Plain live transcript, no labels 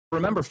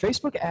Remember,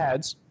 Facebook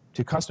ads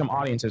to custom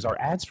audiences are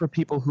ads for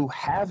people who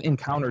have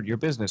encountered your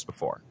business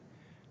before.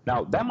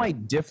 Now, that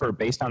might differ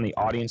based on the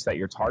audience that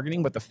you're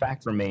targeting, but the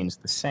fact remains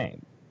the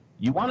same.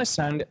 You want to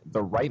send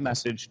the right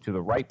message to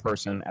the right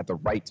person at the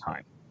right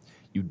time.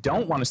 You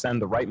don't want to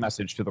send the right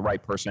message to the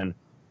right person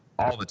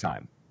all the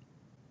time.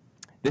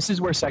 This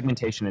is where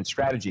segmentation and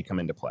strategy come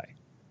into play.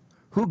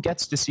 Who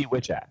gets to see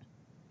which ad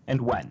and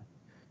when?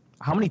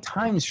 How many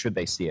times should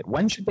they see it?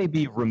 When should they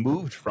be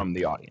removed from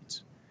the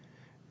audience?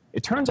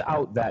 It turns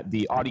out that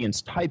the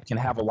audience type can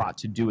have a lot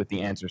to do with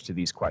the answers to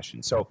these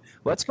questions. So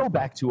let's go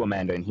back to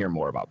Amanda and hear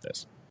more about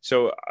this.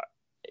 So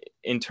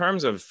in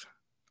terms of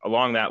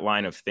along that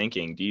line of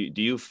thinking,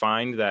 do you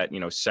find that,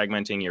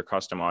 segmenting your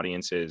custom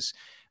audiences,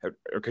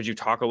 or could you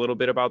talk a little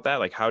bit about that?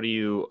 Like, how do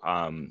you,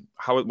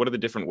 what are the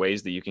different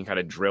ways that you can kind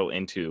of drill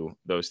into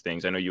those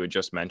things? I know you had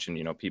just mentioned,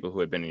 people who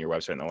had been on your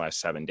website in the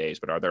last 7 days,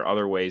 but are there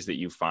other ways that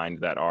you find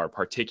that are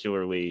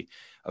particularly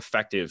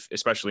effective,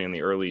 especially in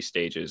the early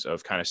stages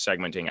of kind of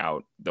segmenting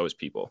out those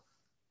people?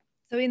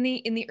 So in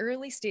the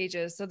early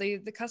stages, so the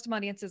custom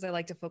audiences I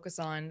like to focus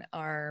on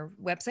are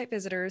website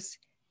visitors,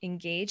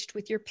 engaged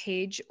with your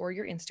page or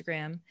your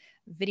Instagram,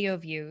 video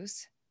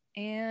views,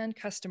 and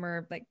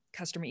customer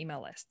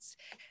email lists.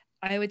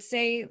 I would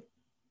say,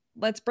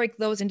 let's break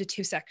those into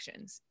two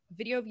sections.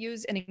 Video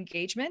views and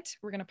engagement,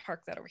 we're going to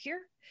park that over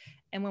here.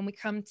 And when we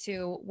come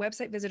to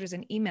website visitors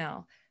and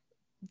email,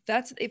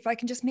 that's, if I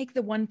can just make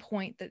the one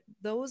point that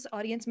those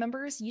audience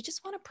members, you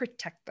just want to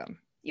protect them.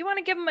 You want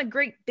to give them a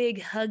great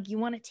big hug. You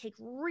want to take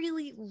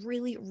really,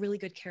 really, really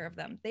good care of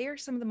them. They are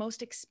some of the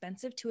most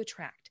expensive to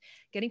attract.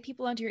 Getting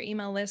people onto your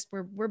email list,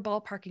 we're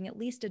ballparking at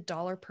least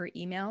 $1 per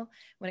email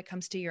when it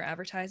comes to your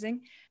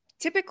advertising.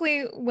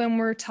 Typically, when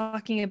we're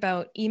talking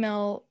about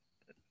email,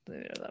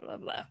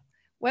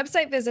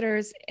 website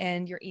visitors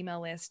and your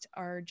email list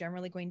are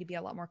generally going to be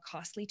a lot more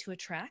costly to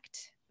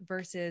attract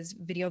versus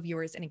video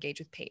viewers and engage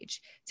with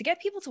page. To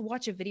get people to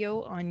watch a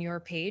video on your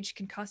page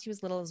can cost you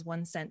as little as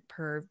 1 cent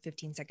per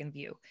 15-second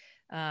view.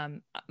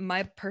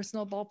 My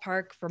personal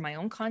ballpark for my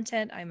own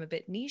content, I'm a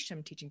bit niche.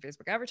 I'm teaching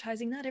Facebook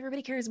advertising. Not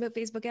everybody cares about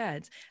Facebook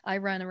ads. I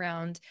run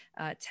around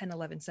 10,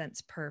 11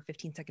 cents per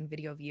 15-second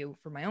video view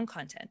for my own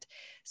content.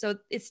 So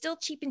it's still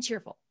cheap and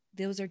cheerful.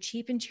 Those are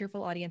cheap and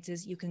cheerful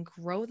audiences. You can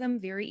grow them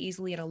very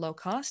easily at a low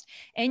cost,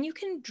 and you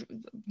can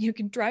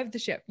drive the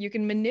ship. You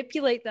can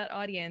manipulate that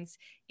audience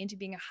into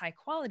being a high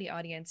quality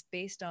audience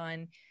based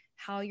on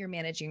how you're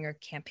managing your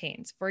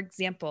campaigns. For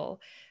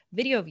example,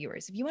 video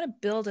viewers. If you want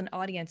to build an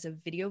audience of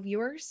video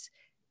viewers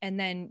and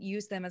then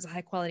use them as a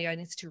high quality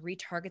audience to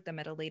retarget them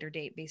at a later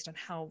date based on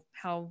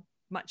how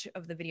much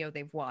of the video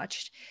they've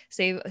watched.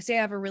 Say I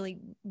have a really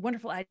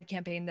wonderful ad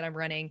campaign that I'm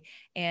running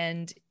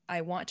and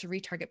I want to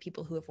retarget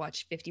people who have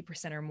watched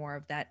 50% or more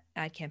of that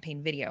ad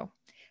campaign video.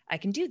 I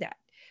can do that.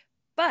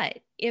 But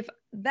if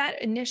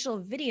that initial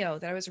video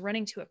that I was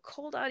running to a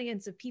cold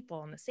audience of people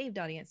on the saved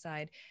audience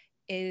side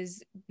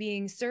is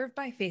being served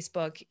by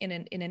Facebook in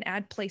an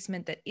ad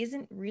placement that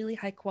isn't really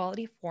high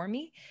quality for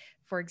me,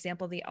 for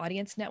example, the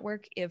audience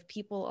network, if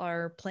people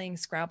are playing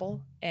Scrabble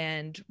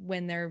and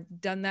when they're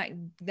done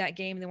that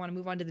game, they want to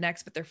move on to the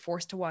next, but they're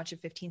forced to watch a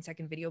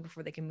 15-second video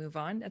before they can move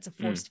on. That's a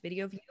forced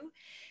video view.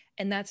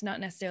 And that's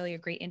not necessarily a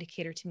great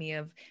indicator to me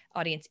of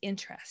audience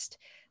interest.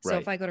 So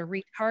if I go to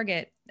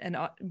retarget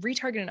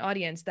an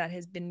audience that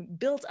has been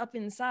built up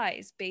in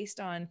size based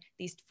on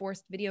these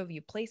forced video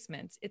view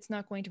placements, it's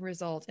not going to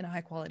result in a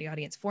high quality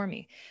audience for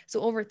me.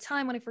 So over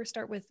time, when I first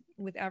start with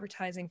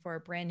advertising for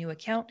a brand new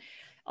account,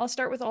 I'll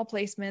start with all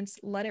placements,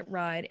 let it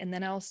ride, and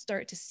then I'll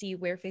start to see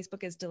where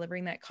Facebook is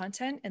delivering that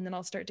content. And then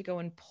I'll start to go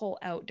and pull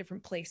out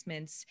different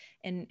placements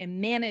and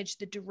manage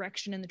the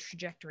direction and the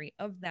trajectory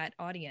of that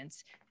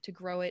audience to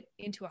grow it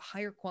into a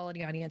higher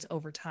quality audience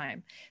over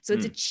time. So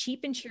it's a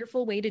cheap and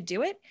cheerful way to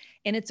do it.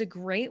 And it's a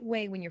great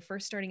way when you're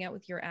first starting out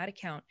with your ad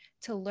account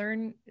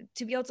to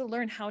be able to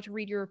learn how to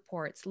read your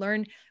reports,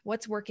 learn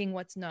what's working,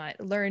 what's not,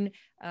 learn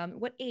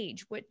what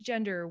age, what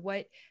gender,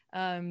 what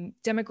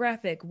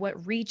demographic,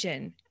 what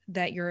region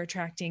that you're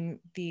attracting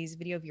these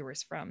video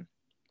viewers from.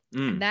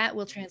 And that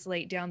will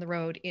translate down the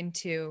road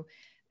into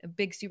a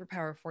big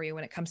superpower for you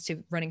when it comes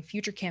to running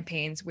future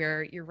campaigns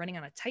where you're running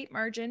on a tight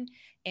margin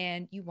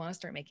and you want to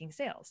start making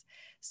sales.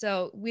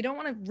 So we don't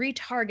want to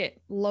retarget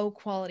low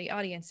quality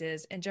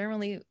audiences, and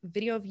generally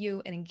video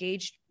view and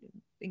engage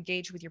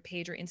with your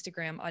page or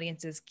Instagram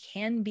audiences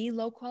can be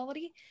low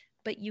quality,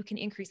 but you can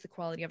increase the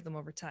quality of them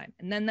over time.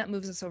 And then that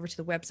moves us over to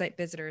the website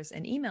visitors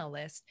and email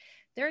list.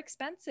 They're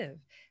expensive.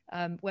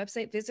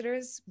 Website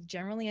visitors,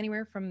 generally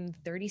anywhere from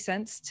 30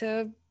 cents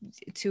to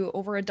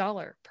over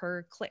 $1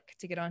 per click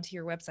to get onto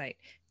your website.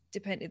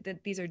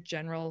 these are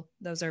general,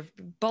 those are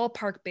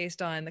ballpark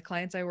based on the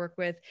clients I work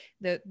with.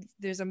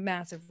 There's a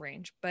massive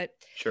range, but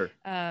sure.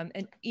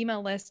 An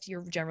email list,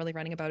 you're generally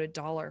running about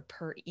 $1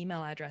 per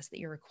email address that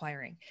you're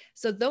acquiring.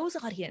 So those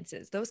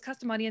audiences, those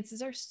custom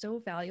audiences are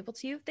so valuable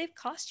to you. They've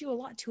cost you a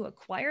lot to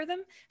acquire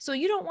them. So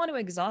you don't want to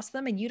exhaust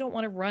them, and you don't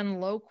want to run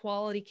low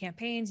quality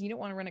campaigns. You don't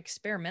want to run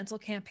experimental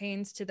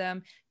campaigns to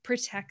them.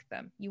 Protect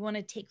them. You want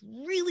to take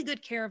really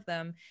good care of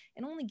them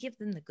and only give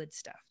them the good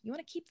stuff. You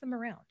want to keep them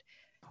around.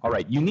 All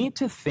right, you need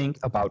to think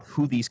about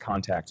who these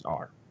contacts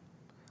are.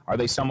 Are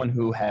they someone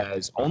who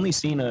has only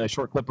seen a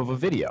short clip of a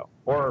video?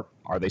 Or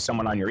are they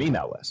someone on your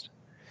email list?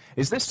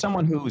 Is this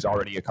someone who's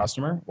already a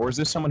customer? Or is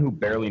this someone who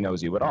barely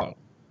knows you at all?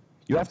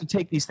 You have to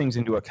take these things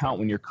into account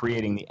when you're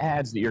creating the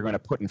ads that you're going to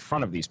put in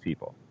front of these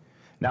people.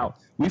 Now,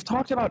 we've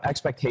talked about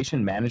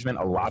expectation management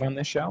a lot on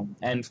this show,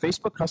 and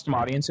Facebook custom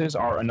audiences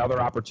are another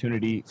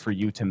opportunity for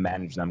you to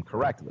manage them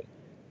correctly.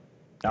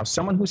 Now,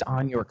 someone who's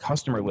on your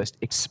customer list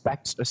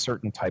expects a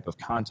certain type of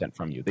content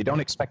from you. They don't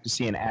expect to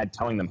see an ad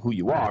telling them who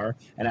you are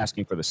and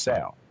asking for the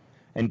sale.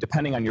 And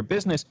depending on your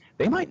business,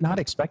 they might not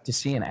expect to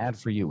see an ad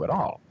for you at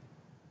all.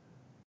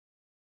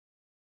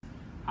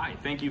 Hi,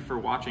 thank you for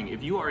watching.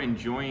 If you are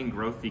enjoying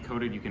Growth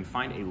Decoded, you can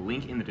find a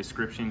link in the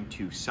description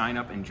to sign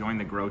up and join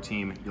the Grow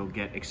team. You'll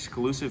get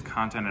exclusive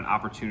content and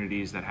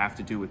opportunities that have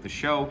to do with the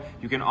show.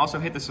 You can also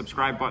hit the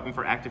subscribe button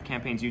for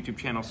ActiveCampaign's YouTube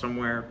channel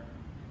somewhere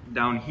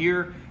down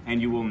here,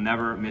 and you will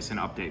never miss an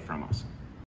update from us.